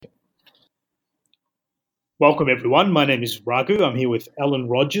Welcome, everyone. My name is Raghu. I'm here with Ellen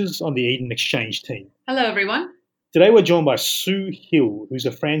Rogers on the Eden Exchange team. Hello, everyone. Today, we're joined by Sue Hill, who's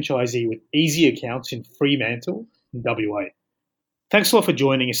a franchisee with Easy Accounts in Fremantle, in WA. Thanks a lot for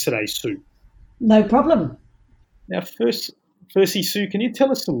joining us today, Sue. No problem. Now, firstly, Sue, can you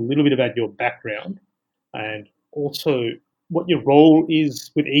tell us a little bit about your background and also what your role is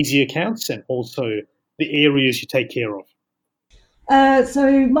with Easy Accounts and also the areas you take care of?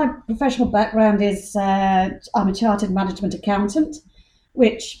 So my professional background is I'm a chartered management accountant,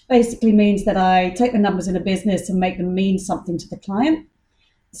 which basically means that I take the numbers in a business and make them mean something to the client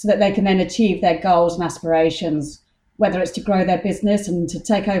so that they can then achieve their goals and aspirations, whether it's to grow their business and to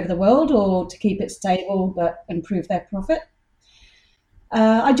take over the world or to keep it stable but improve their profit.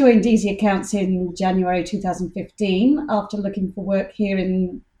 I joined Easy Accounts in January 2015 after looking for work here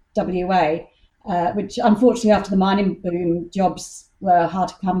in WA. Which unfortunately after the mining boom, jobs were hard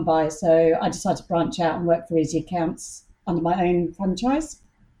to come by. So I decided to branch out and work for Easy Accounts under my own franchise.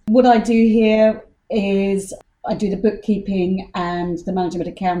 What I do here is I do the bookkeeping and the management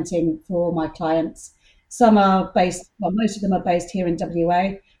accounting for my clients. Some are based, well, most of them are based here in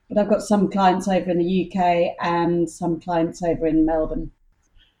WA, but I've got some clients over in the UK and some clients over in Melbourne.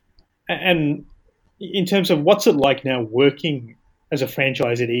 And in terms of what's it like now working as a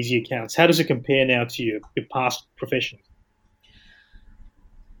franchise at Easy Accounts, how does it compare now to your past profession?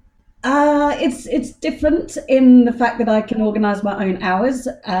 It's different in the fact that I can organise my own hours,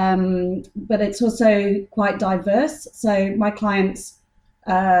 but it's also quite diverse. So my clients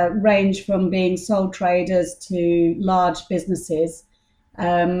range from being sole traders to large businesses,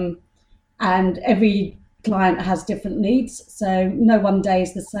 and every client has different needs. So no one day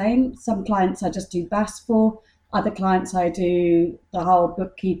is the same. Some clients I just do BAS for. Other clients I do the whole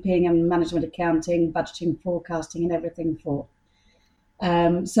bookkeeping and management accounting, budgeting, forecasting and everything for.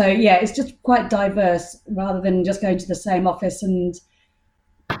 So yeah, it's just quite diverse rather than just going to the same office and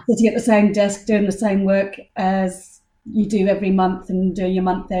sitting at the same desk doing the same work as you do every month and doing your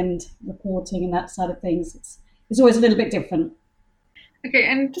month-end reporting and that side of things. It's always a little bit different. Okay,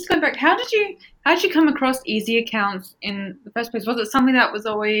 and just going back, how did you come across Easy Accounts in the first place? Was it something that was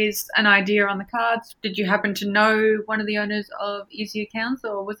always an idea on the cards? Did you happen to know one of the owners of Easy Accounts,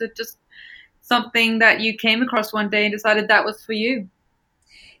 or was it just something that you came across one day and decided that was for you?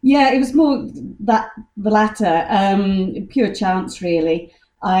 Yeah, it was more the latter, pure chance really.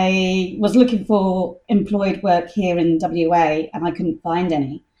 I was looking for employed work here in WA and I couldn't find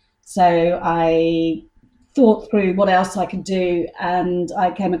any. So I thought through what else I could do, and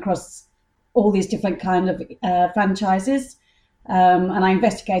I came across all these different kind of franchises, and I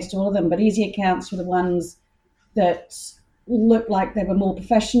investigated all of them. But Easy Accounts were the ones that looked like they were more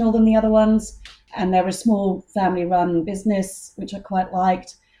professional than the other ones, and they were a small family-run business, which I quite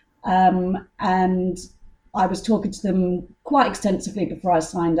liked. And I was talking to them quite extensively before I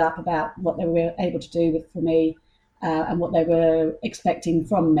signed up about what they were able to do for me and what they were expecting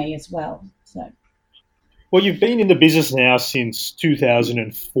from me as well. So. Well, you've been in the business now since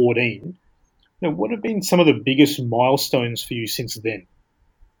 2014. Now, what have been some of the biggest milestones for you since then?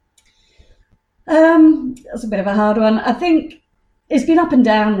 That's a bit of a hard one. I think it's been up and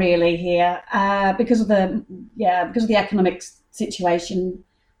down really here because of the economic situation.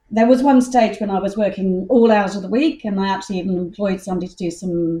 There was one stage when I was working all hours of the week, and I actually even employed somebody to do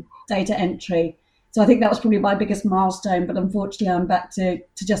some data entry. So I think that was probably my biggest milestone, but unfortunately I'm back to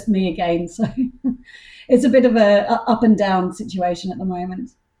just me again. So it's a bit of a up and down situation at the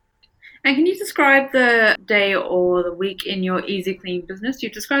moment. And can you describe the day or the week in your Easy Clean business?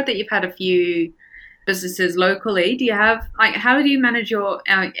 You've described that you've had a few businesses locally. Do you have, how do you manage your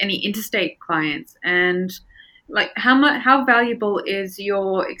any interstate clients? And how valuable is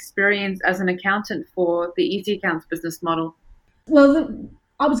your experience as an accountant for the Easy Accounts business model? Well,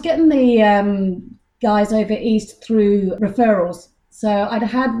 I was getting the guys over east through referrals. So I'd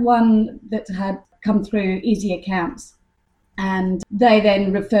had one that had come through Easy Accounts, and they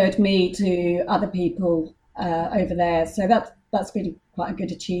then referred me to other people over there. So that's been quite a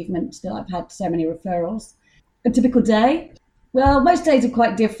good achievement that I've had so many referrals. A typical day? Well, most days are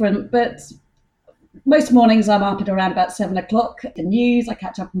quite different, but most mornings I'm up at around about 7 o'clock. The news, I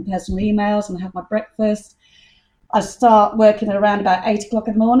catch up on personal emails and have my breakfast. I start working at around about 8 o'clock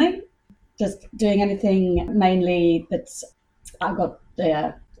in the morning, just doing anything mainly that's I've got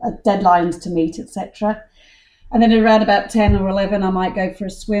deadlines to meet, etc. And then around about 10 or 11, I might go for a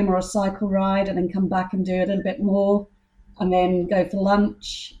swim or a cycle ride and then come back and do a little bit more and then go for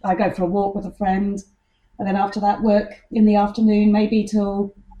lunch. I go for a walk with a friend. And then after that, work in the afternoon, maybe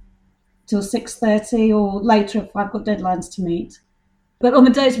till 6:30 or later if I've got deadlines to meet. But on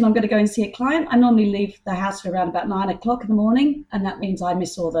the days when I'm going to go and see a client, I normally leave the house around about 9 o'clock in the morning, and that means I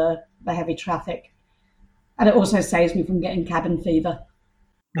miss all the heavy traffic. And it also saves me from getting cabin fever.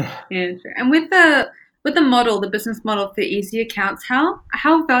 Yeah, sure. And with the model, the business model for Easy Accounts,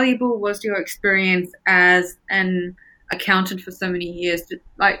 how valuable was your experience as an accountant for so many years?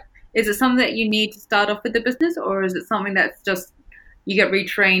 Like, is it something that you need to start off with the business, or is it something that's just you get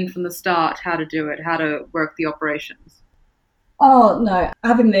retrained from the start how to do it, how to work the operations? Oh, no.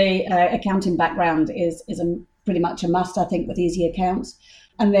 Having the accounting background is pretty much a must, I think, with Easy Accounts.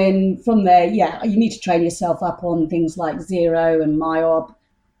 And then from there, yeah, you need to train yourself up on things like Xero and MyOb,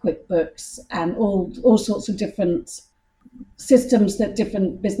 QuickBooks, and all sorts of different systems that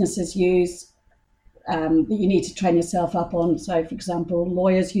different businesses use that you need to train yourself up on. So, for example,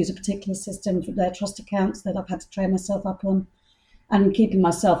 lawyers use a particular system for their trust accounts that I've had to train myself up on, and keeping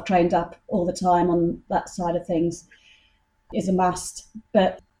myself trained up all the time on that side of things is a must.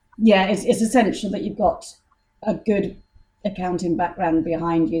 But yeah, it's essential that you've got a good accounting background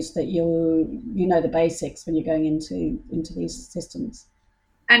behind you so that you know the basics when you're going into these systems.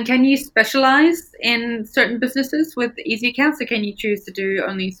 And can you specialize in certain businesses with Easy Accounts? So can you choose to do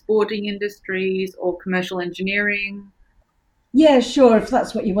only sporting industries or commercial engineering? Yeah, sure. If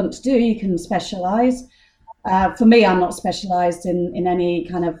that's what you want to do, you can specialize. For me, I'm not specialized in any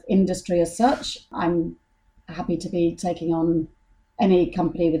kind of industry as such. I'm happy to be taking on any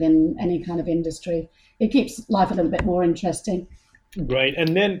company within any kind of industry. It keeps life a little bit more interesting. Great.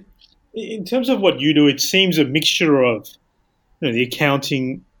 And then in terms of what you do, it seems a mixture of the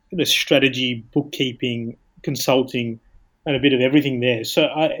accounting, strategy, bookkeeping, consulting, and a bit of everything there. So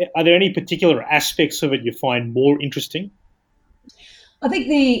are there any particular aspects of it you find more interesting? I think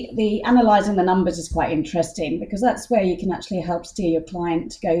the analysing the numbers is quite interesting because that's where you can actually help steer your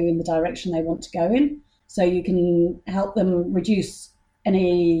client to go in the direction they want to go in. So you can help them reduce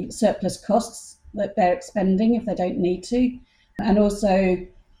any surplus costs that they're expending if they don't need to, and also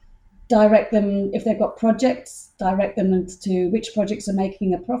direct them, if they've got projects, direct them to which projects are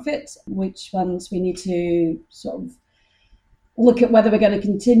making a profit, which ones we need to sort of look at whether we're going to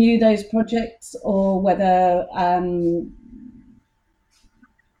continue those projects or whether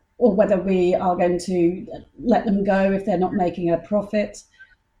we are going to let them go if they're not making a profit,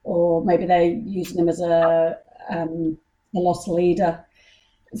 or maybe they're using them as a loss leader.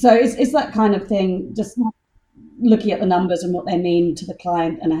 So it's that kind of thing, just looking at the numbers and what they mean to the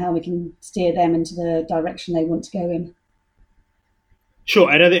client and how we can steer them into the direction they want to go in. Sure.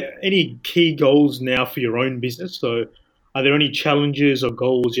 And are there any key goals now for your own business? So are there any challenges or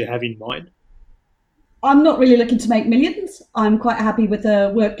goals you have in mind? I'm not really looking to make millions. I'm quite happy with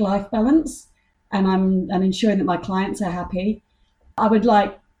a work-life balance, and I'm ensuring that my clients are happy. I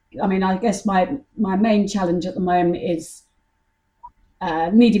guess my main challenge at the moment is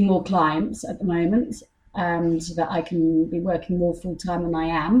needing more clients at the moment, so that I can be working more full-time than I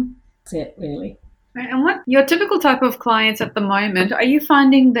am. That's it, really. Right. And what your typical type of clients at the moment, are you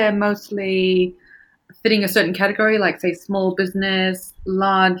finding they're mostly fitting a certain category, like say small business,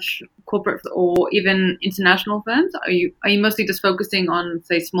 large corporate, or even international firms? Are you mostly just focusing on,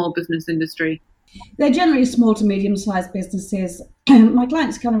 say, small business industry? They're generally small to medium-sized businesses. My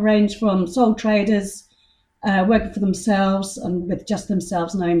clients kind of range from sole traders working for themselves and with just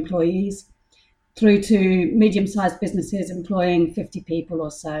themselves, no employees, through to medium-sized businesses employing 50 people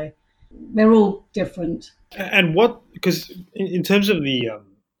or so. They're all different. And because in terms of the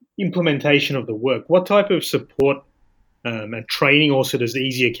implementation of the work, what type of support and training also does the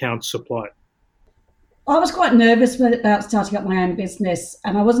Easy Accounts supply? I was quite nervous about starting up my own business,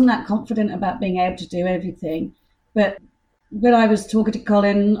 and I wasn't that confident about being able to do everything. But when I was talking to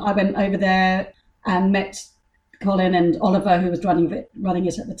Colin, I went over there and met Colin and Oliver, who was running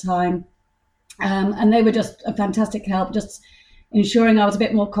it at the time. And they were just a fantastic help, just ensuring I was a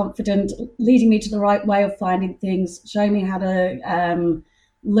bit more confident, leading me to the right way of finding things, showing me how to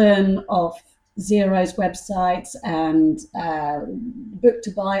learn off Xero's websites and Book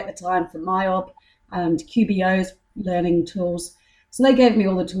to Buy at the time for MyOb and QBO's learning tools. So they gave me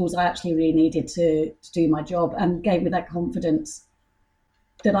all the tools I actually really needed to do my job and gave me that confidence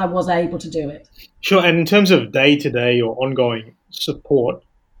that I was able to do it. Sure. And in terms of day-to-day or ongoing support,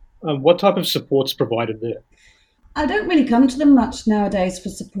 what type of support's provided there? I don't really come to them much nowadays for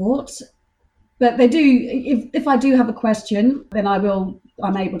support, but they do. If I do have a question, then I'm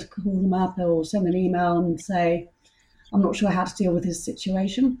able to call them up or send an email and say, I'm not sure how to deal with this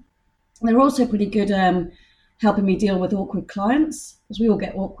situation. They're also pretty good helping me deal with awkward clients, because we all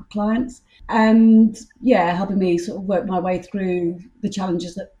get awkward clients, and helping me sort of work my way through the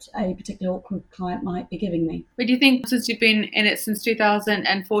challenges that a particular awkward client might be giving me. But do you think, since you've been in it since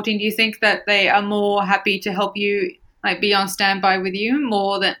 2014, do you think that they are more happy to help you, like be on standby with you,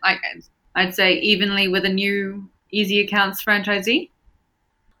 more than, like, I'd say evenly with a new Easy Accounts franchisee?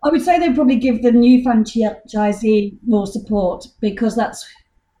 I would say they'd probably give the new franchisee more support, because that's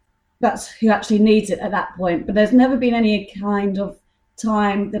who actually needs it at that point. But there's never been any kind of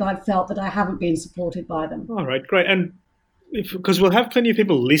time that I've felt that I haven't been supported by them. All right, great. And because we'll have plenty of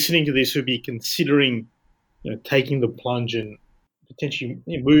people listening to this who'll be considering taking the plunge and potentially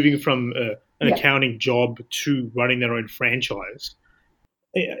moving from an accounting job to running their own franchise.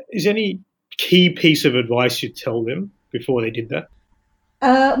 Is there any key piece of advice you'd tell them before they did that?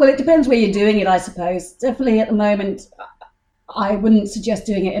 Well, it depends where you're doing it, I suppose. Definitely at the moment, I wouldn't suggest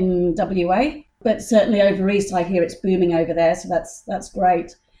doing it in WA, but certainly over East, I hear it's booming over there, so that's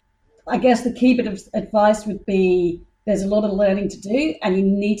great. I guess the key bit of advice would be there's a lot of learning to do, and you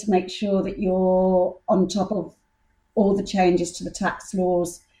need to make sure that you're on top of all the changes to the tax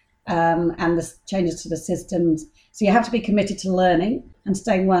laws and the changes to the systems. So you have to be committed to learning and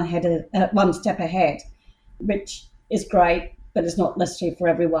staying one step ahead, which is great, but it's not necessary for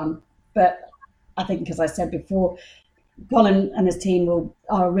everyone. But I think, as I said before, Colin and his team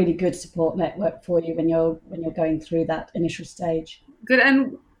are a really good support network for you when you're going through that initial stage. Good.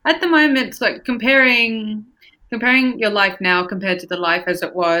 And at the moment, like comparing your life now compared to the life as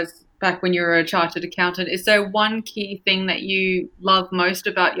it was back when you were a chartered accountant, is there one key thing that you love most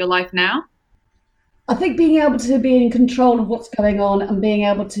about your life now? I think being able to be in control of what's going on and being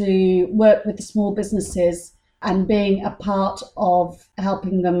able to work with the small businesses and being a part of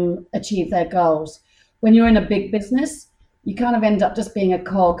helping them achieve their goals. When you're in a big business, you kind of end up just being a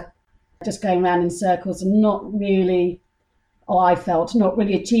cog, just going around in circles and not really, I felt, not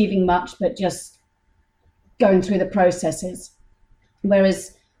really achieving much, but just going through the processes.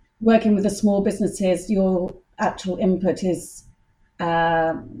 Whereas working with the small businesses, your actual input is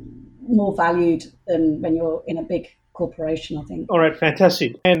more valued than when you're in a big corporation, I think. All right,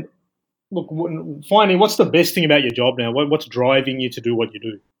 fantastic. And look, finally, what's the best thing about your job now? What's driving you to do what you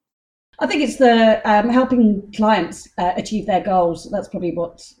do? I think it's the helping clients achieve their goals. That's probably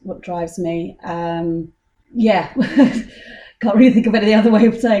what drives me. Can't really think of any other way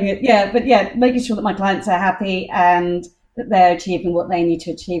of saying it. Making sure that my clients are happy and that they're achieving what they need to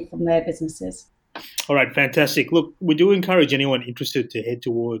achieve from their businesses. All right, fantastic. Look, we do encourage anyone interested to head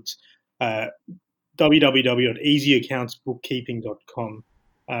towards www.easyaccountsbookkeeping.com.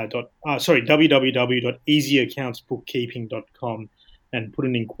 www.easyaccountsbookkeeping.com and put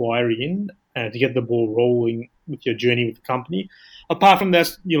an inquiry in to get the ball rolling with your journey with the company. Apart from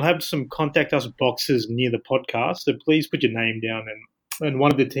that, you'll have some contact us boxes near the podcast, so please put your name down, and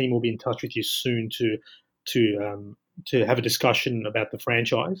one of the team will be in touch with you soon to have a discussion about the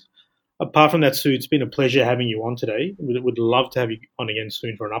franchise. Apart from that, Sue, it's been a pleasure having you on today. We'd love to have you on again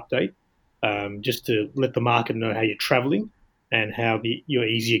soon for an update, just to let the market know how you're travelling and how your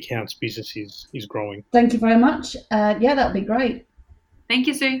Easy Accounts business is growing. Thank you very much. That would be great. Thank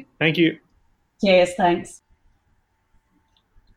you, Sue. Thank you. Cheers, thanks.